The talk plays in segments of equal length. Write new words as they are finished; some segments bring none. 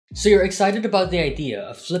So you're excited about the idea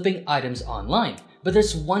of flipping items online, but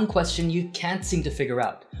there's one question you can't seem to figure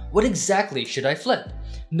out. What exactly should I flip?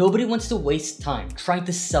 Nobody wants to waste time trying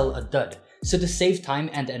to sell a dud. So to save time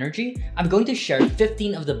and energy, I'm going to share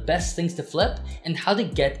 15 of the best things to flip and how to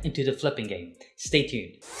get into the flipping game. Stay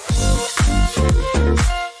tuned.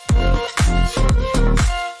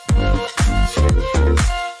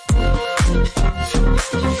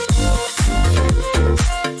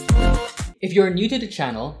 If you're new to the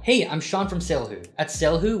channel, hey, I'm Sean from SaleHoo. At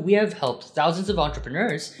SaleHoo, we have helped thousands of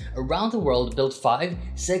entrepreneurs around the world build 5,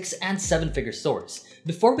 6, and 7-figure stores.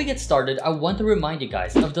 Before we get started, I want to remind you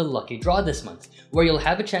guys of the lucky draw this month, where you'll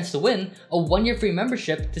have a chance to win a 1-year free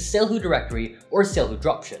membership to SaleHoo Directory or SaleHoo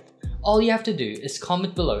Dropship. All you have to do is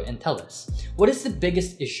comment below and tell us, what is the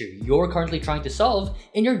biggest issue you're currently trying to solve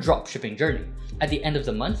in your dropshipping journey? At the end of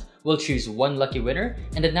the month, we'll choose one lucky winner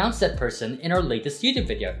and announce that person in our latest YouTube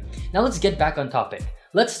video. Now let's get back on topic.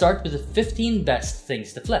 Let's start with the 15 best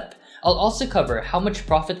things to flip. I'll also cover how much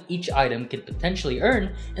profit each item could potentially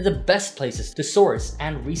earn and the best places to source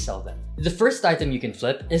and resell them. The first item you can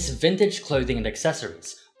flip is vintage clothing and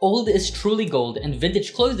accessories. Old is truly gold, and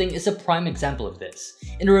vintage clothing is a prime example of this.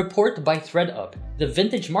 In a report by ThreadUp, the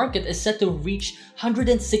vintage market is set to reach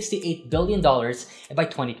 $168 billion by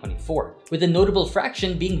 2024, with a notable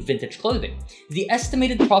fraction being vintage clothing. The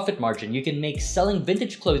estimated profit margin you can make selling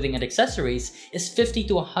vintage clothing and accessories is 50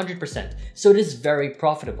 to 100%, so it is very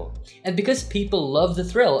profitable. And because people love the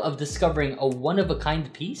thrill of discovering a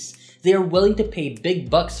one-of-a-kind piece, they are willing to pay big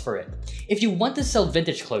bucks for it. If you want to sell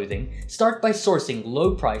vintage clothing, start by sourcing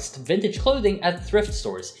low-priced vintage clothing at thrift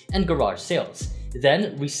stores and garage sales.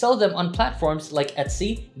 Then resell them on platforms like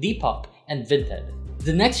Etsy, Depop, and Vinted.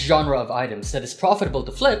 The next genre of items that is profitable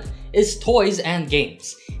to flip is toys and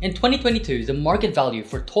games. In 2022, the market value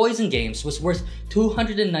for toys and games was worth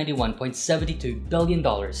 $291.72 billion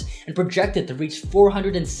and projected to reach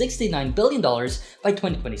 $469 billion by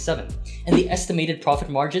 2027. And the estimated profit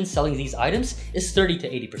margin selling these items is 30 to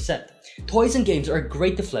 80%. Toys and games are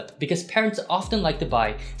great to flip because parents often like to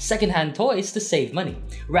buy secondhand toys to save money,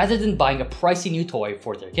 rather than buying a pricey new toy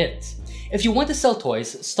for their kids. If you want to sell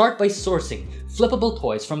toys, start by sourcing flippable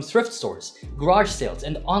toys from thrift stores, garage sales,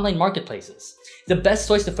 and online marketplaces. The best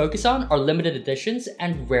toys to focus on are limited editions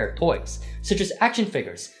and rare toys, such as action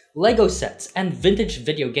figures, Lego sets, and vintage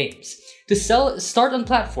video games. To sell, start on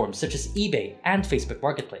platforms such as eBay and Facebook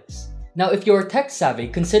Marketplace. Now, if you're tech savvy,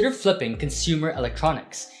 consider flipping consumer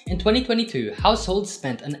electronics. In 2022, households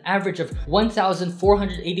spent an average of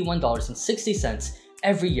 $1,481.60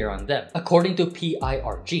 every year on them, according to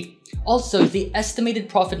PIRG. Also, the estimated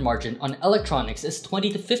profit margin on electronics is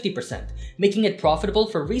 20 to 50%, making it profitable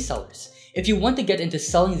for resellers. If you want to get into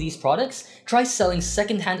selling these products, try selling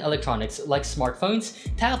secondhand electronics like smartphones,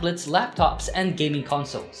 tablets, laptops, and gaming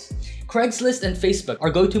consoles. Craigslist and Facebook are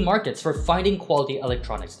go-to markets for finding quality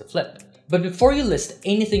electronics to flip. But before you list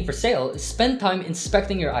anything for sale, spend time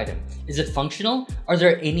inspecting your item. Is it functional? Are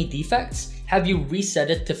there any defects? Have you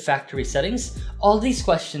reset it to factory settings? All these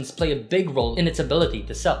questions play a big role in its ability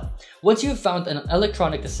to sell. Once you have found an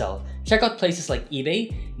electronic to sell, check out places like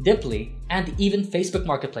eBay, Diply, and even Facebook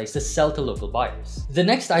Marketplace to sell to local buyers. The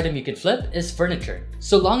next item you can flip is furniture.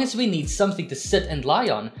 So long as we need something to sit and lie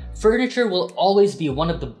on, furniture will always be one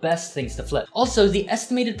of the best things to flip. Also, the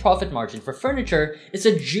estimated profit margin for furniture is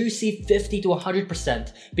a juicy 50 to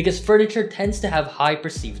 100% because furniture tends to have high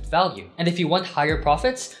perceived value. And if you want higher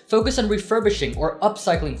profits, focus on refurbishing or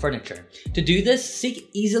upcycling furniture. To do this, seek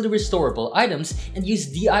easily restorable items and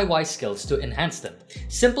use DIY skills to enhance them.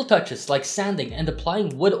 Simple touches like sanding and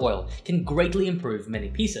applying wood oil can greatly improve many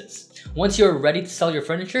pieces. Once you're ready to sell your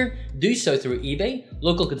furniture, do so through eBay,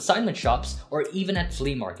 local consignment shops, or even at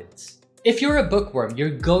flea markets. If you're a bookworm,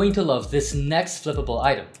 you're going to love this next flippable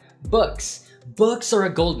item: books. Books are a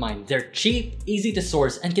goldmine. They're cheap, easy to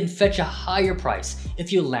source, and can fetch a higher price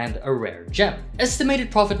if you land a rare gem.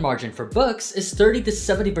 Estimated profit margin for books is 30 to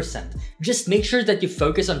 70%. Just make sure that you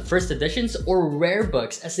focus on first editions or rare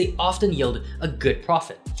books, as they often yield a good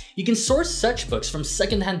profit. You can source such books from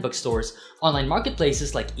secondhand bookstores, online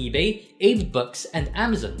marketplaces like eBay, AbeBooks, and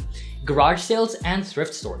Amazon, garage sales, and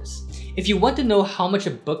thrift stores. If you want to know how much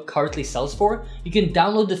a book currently sells for, you can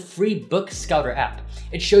download the free Book Scouter app.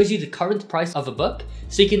 It shows you the current price of a book,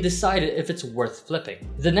 so you can decide if it's worth flipping.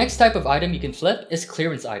 The next type of item you can flip is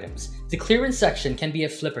clearance items. The clearance section can be a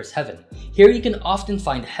flipper's heaven. Here you can often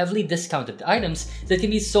find heavily discounted items that can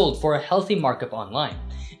be sold for a healthy markup online.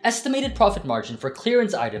 estimated profit margin for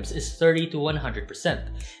clearance items is 30 to 100%.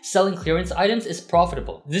 Selling clearance items is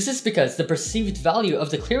profitable. This is because the perceived value of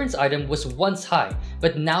the clearance item was once high,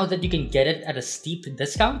 but now that you can get it at a steep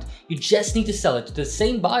discount, you just need to sell it to the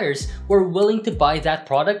same buyers who are willing to buy that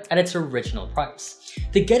product at its original price.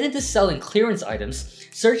 To get into selling clearance items,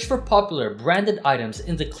 search for popular branded items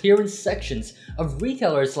in the clearance sections of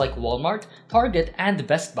retailers like Walmart, Target, and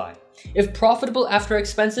Best Buy. If profitable after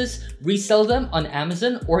expenses, resell them on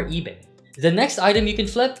Amazon or eBay. The next item you can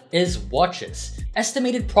flip is watches.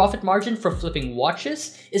 Estimated profit margin for flipping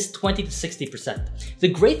watches is 20 to 60%. The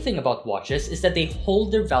great thing about watches is that they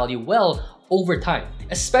hold their value well over time,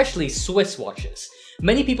 especially Swiss watches.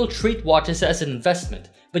 Many people treat watches as an investment,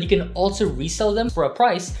 but you can also resell them for a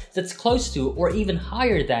price that's close to or even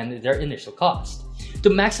higher than their initial cost. To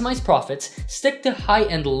maximize profits, stick to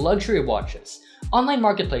high-end luxury watches. Online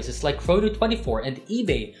marketplaces like Chrono24 and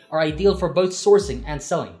eBay are ideal for both sourcing and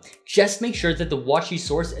selling. Just make sure that the watch you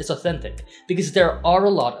source is authentic, because there are a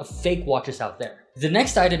lot of fake watches out there. The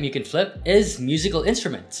next item you can flip is musical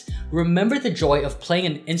instruments. Remember the joy of playing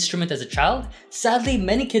an instrument as a child? Sadly,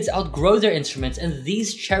 many kids outgrow their instruments and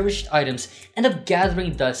these cherished items end up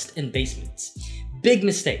gathering dust in basements. Big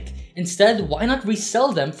mistake. Instead, why not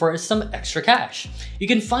resell them for some extra cash? You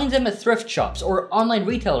can find them at thrift shops or online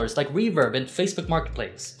retailers like Reverb and Facebook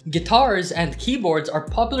Marketplace. Guitars and keyboards are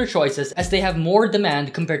popular choices as they have more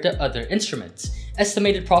demand compared to other instruments.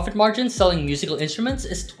 Estimated profit margin selling musical instruments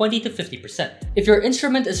is 20 to 50%. If your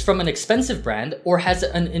instrument is from an expensive brand or has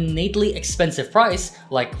an innately expensive price,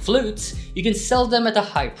 like flutes, you can sell them at a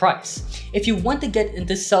high price. If you want to get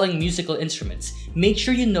into selling musical instruments, make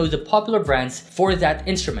sure you know the popular brands for that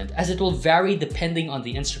instrument, as it will vary depending on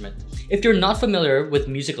the instrument. If you're not familiar with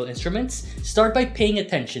musical instruments, start by paying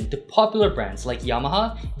attention to popular brands like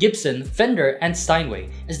Yamaha, Gibson, Fender, and Steinway,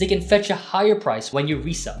 as they can fetch a higher price when you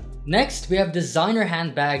resell. Next, we have designer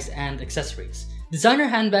handbags and accessories. Designer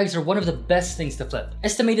handbags are one of the best things to flip.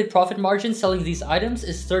 Estimated profit margin selling these items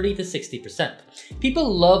is 30 to 60%.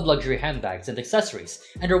 People love luxury handbags and accessories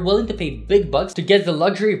and are willing to pay big bucks to get the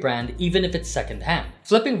luxury brand even if it's second-hand.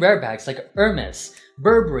 Flipping rare bags like Hermes,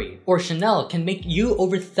 Burberry, or Chanel can make you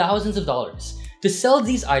over thousands of dollars. To sell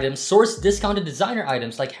these items, source discounted designer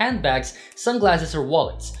items like handbags, sunglasses, or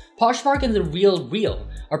wallets. Poshmark and The Real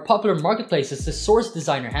are popular marketplaces to source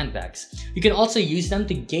designer handbags. You can also use them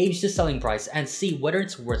to gauge the selling price and see whether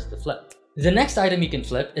it's worth the flip. The next item you can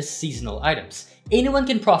flip is seasonal items. Anyone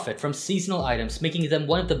can profit from seasonal items, making them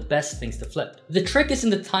one of the best things to flip. The trick is in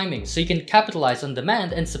the timing, so you can capitalize on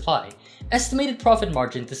demand and supply. Estimated profit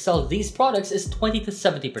margin to sell these products is 20 to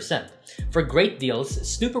 70%. For great deals,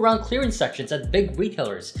 snoop around clearance sections at big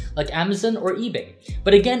retailers like Amazon or eBay.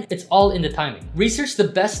 But again, it's all in the timing. Research the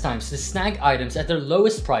best times to snag items at their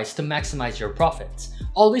lowest price to maximize your profits.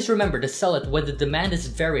 Always remember to sell it when the demand is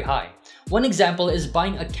very high. One example is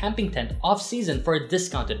buying a camping tent off-season for a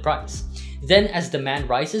discounted price. Then, as demand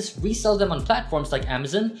rises, resell them on platforms like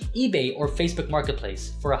Amazon, eBay, or Facebook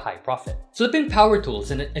Marketplace for a high profit. Flipping power tools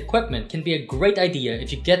and equipment can be a great idea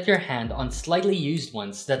if you get your hand on slightly used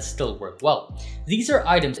ones that still work well. These are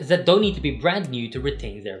items that don't need to be brand new to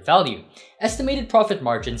retain their value. Estimated profit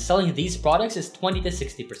margin selling these products is 20 to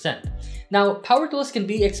 60%. Now, power tools can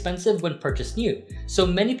be expensive when purchased new, so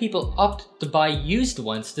many people opt to buy used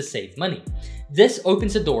ones to save money. This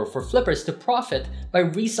opens the door for flippers to profit by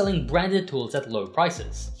reselling branded tools at low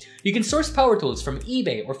prices. You can source power tools from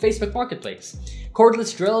eBay or Facebook Marketplace.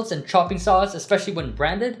 Cordless drills and chopping saws, especially when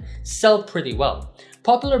branded, sell pretty well.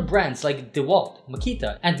 Popular brands like DeWalt,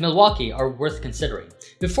 Makita, and Milwaukee are worth considering.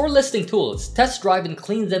 Before listing tools, test drive and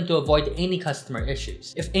clean them to avoid any customer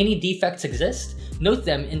issues. If any defects exist, note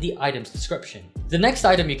them in the item's description. The next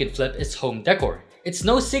item you can flip is home decor. It's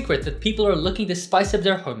no secret that people are looking to spice up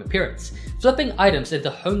their home appearance. Flipping items in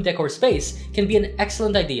the home decor space can be an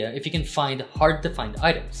excellent idea if you can find hard-to-find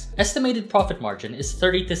items. Estimated profit margin is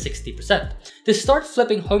 30 to 60%. To start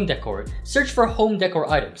flipping home decor, search for home decor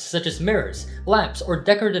items such as mirrors, lamps, or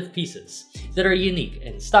decorative pieces that are unique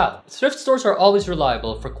in style. Thrift stores are always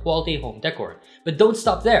reliable for quality home decor, but don't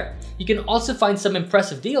stop there. You can also find some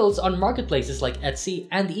impressive deals on marketplaces like Etsy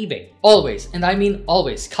and eBay. Always, and I mean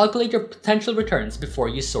always, calculate your potential returns before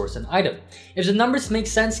you source an item. If the numbers make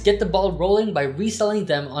sense, get the ball rolling by reselling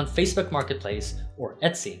them on Facebook Marketplace or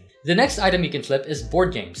Etsy. The next item you can flip is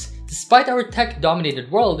board games. Despite our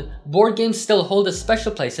tech-dominated world, board games still hold a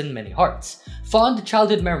special place in many hearts. Fond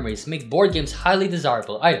childhood memories make board games highly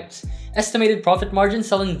desirable items. Estimated profit margin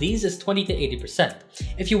selling these is 20 to 80%.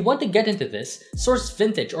 If you want to get into this, source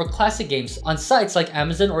vintage or classic games on sites like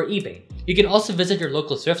Amazon or eBay. You can also visit your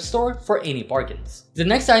local thrift store for any bargains. The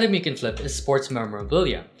next item you can flip is sports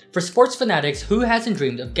memorabilia. For sports fanatics, who hasn't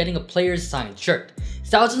dreamed of getting a player's signed shirt?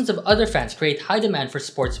 Thousands of other fans create high demand for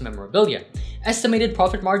sports memorabilia. Estimated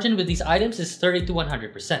profit margin with these items is 30 to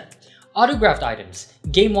 100%. Autographed items,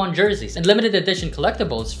 game-worn jerseys, and limited edition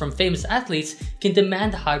collectibles from famous athletes can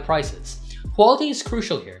demand high prices. Quality is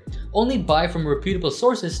crucial here. Only buy from reputable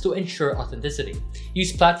sources to ensure authenticity.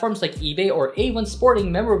 Use platforms like eBay or A1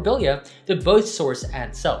 Sporting memorabilia to both source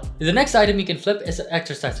and sell. The next item you can flip is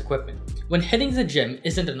exercise equipment. When hitting the gym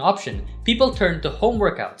isn't an option, people turn to home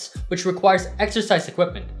workouts, which requires exercise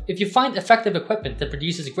equipment. If you find effective equipment that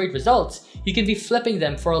produces great results, you can be flipping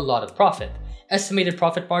them for a lot of profit. Estimated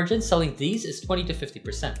profit margin selling these is 20 to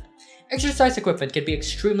 50%. Exercise equipment can be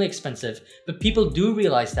extremely expensive, but people do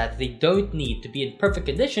realize that they don't need to be in perfect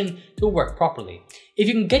condition to work properly. If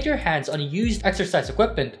you can get your hands on used exercise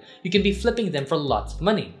equipment, you can be flipping them for lots of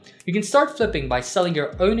money. You can start flipping by selling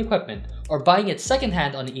your own equipment or buying it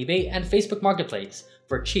secondhand on eBay and Facebook Marketplace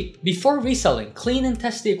for cheap. Before reselling, clean and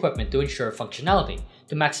test the equipment to ensure functionality.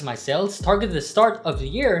 To maximize sales, target the start of the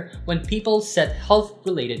year when people set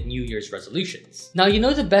health-related New Year's resolutions. Now you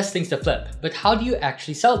know the best things to flip, but how do you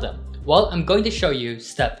actually sell them? Well, I'm going to show you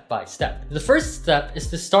step by step. The first step is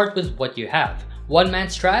to start with what you have. One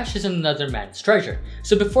man's trash is another man's treasure.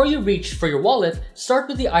 So before you reach for your wallet, start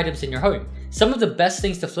with the items in your home. Some of the best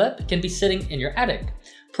things to flip can be sitting in your attic.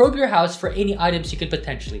 Probe your house for any items you can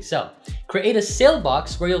potentially sell. Create a sale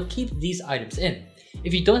box where you'll keep these items in.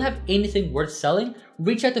 If you don't have anything worth selling,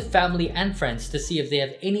 reach out to family and friends to see if they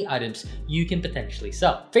have any items you can potentially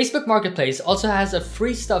sell. Facebook Marketplace also has a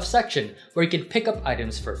free stuff section where you can pick up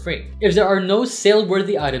items for free. If there are no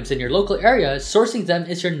sale-worthy items in your local area, sourcing them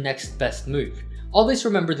is your next best move. Always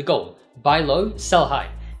remember the goal: buy low, sell high.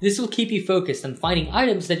 This will keep you focused on finding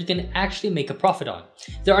items that you can actually make a profit on.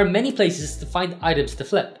 There are many places to find items to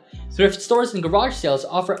flip. Thrift stores and garage sales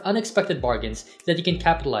offer unexpected bargains that you can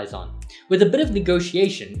capitalize on. With a bit of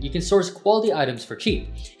negotiation, you can source quality items for cheap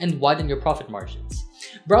and widen your profit margins.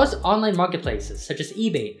 Browse online marketplaces such as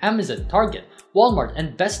eBay, Amazon, Target, Walmart,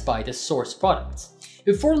 and Best Buy to source products.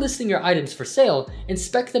 Before listing your items for sale,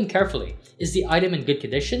 inspect them carefully. Is the item in good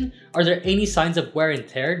condition? Are there any signs of wear and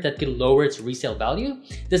tear that could lower its resale value?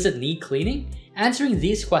 Does it need cleaning? Answering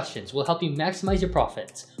these questions will help you maximize your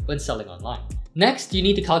profits when selling online. Next, you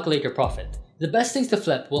need to calculate your profit. The best things to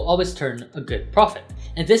flip will always turn a good profit,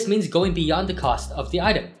 and this means going beyond the cost of the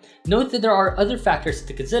item. Note that there are other factors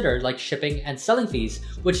to consider like shipping and selling fees,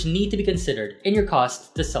 which need to be considered in your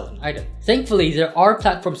cost to sell an item. Thankfully, there are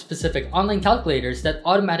platform-specific online calculators that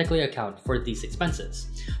automatically account for these expenses.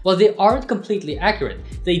 While they aren't completely accurate,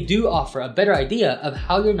 they do offer a better idea of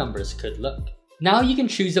how your numbers could look. Now you can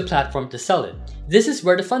choose a platform to sell it. This is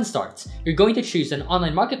where the fun starts. You're going to choose an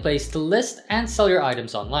online marketplace to list and sell your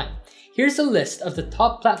items online. Here's a list of the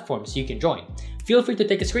top platforms you can join. Feel free to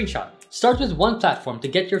take a screenshot. Start with one platform to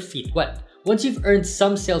get your feet wet. Once you've earned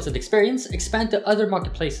some sales and experience, expand to other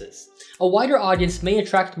marketplaces. A wider audience may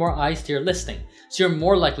attract more eyes to your listing, so you're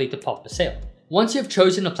more likely to pop a sale. Once you've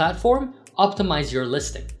chosen a platform, optimize your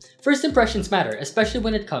listing. First impressions matter, especially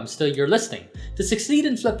when it comes to your listing. To succeed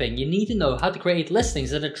in flipping, you need to know how to create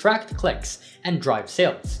listings that attract clicks and drive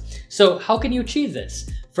sales. So how can you achieve this?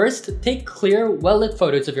 First, take clear, well-lit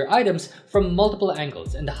photos of your items from multiple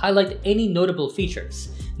angles and highlight any notable features.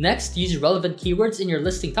 Next, use relevant keywords in your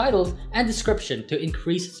listing titles and description to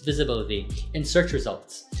increase its visibility in search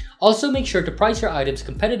results. Also, make sure to price your items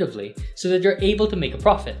competitively so that you're able to make a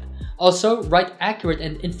profit. Also, write accurate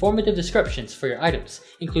and informative descriptions for your items,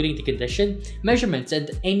 including the condition, measurements, and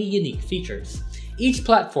any unique features. Each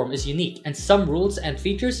platform is unique, and some rules and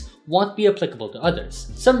features won't be applicable to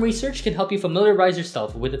others. Some research can help you familiarize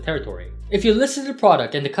yourself with the territory. If you listed a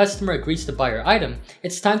product and the customer agrees to buy your item,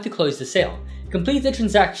 it's time to close the sale. Complete the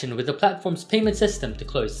transaction with the platform's payment system to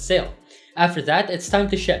close the sale. After that, it's time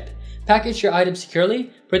to ship. Package your item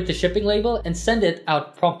securely, print the shipping label, and send it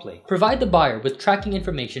out promptly. Provide the buyer with tracking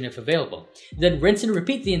information if available. Then rinse and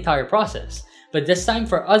repeat the entire process, but this time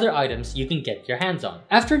for other items you can get your hands on.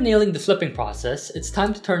 After nailing the flipping process, it's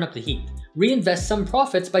time to turn up the heat. Reinvest some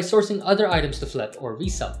profits by sourcing other items to flip or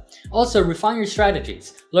resell. Also, refine your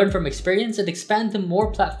strategies, learn from experience, and expand to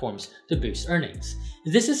more platforms to boost earnings.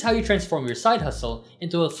 This is how you transform your side hustle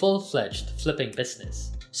into a full-fledged flipping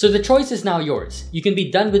business. So the choice is now yours. You can be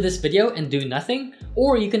done with this video and do nothing,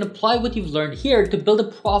 or you can apply what you've learned here to build a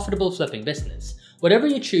profitable flipping business. Whatever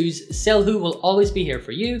you choose, SaleHoo will always be here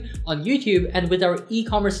for you on YouTube and with our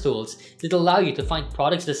e-commerce tools that allow you to find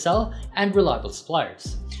products to sell and reliable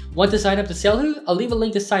suppliers. Want to sign up to SaleHoo? I'll leave a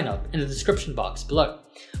link to sign up in the description box below.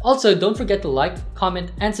 Also, don't forget to like,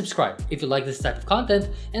 comment, and subscribe if you like this type of content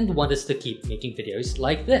and want us to keep making videos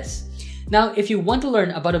like this. Now, if you want to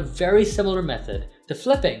learn about a very similar method to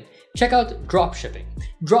flipping, check out dropshipping.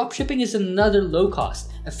 Dropshipping is another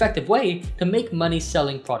low-cost, effective way to make money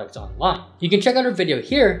selling products online. You can check out our video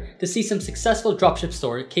here to see some successful dropship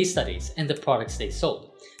store case studies and the products they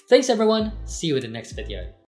sold. Thanks everyone, see you in the next video.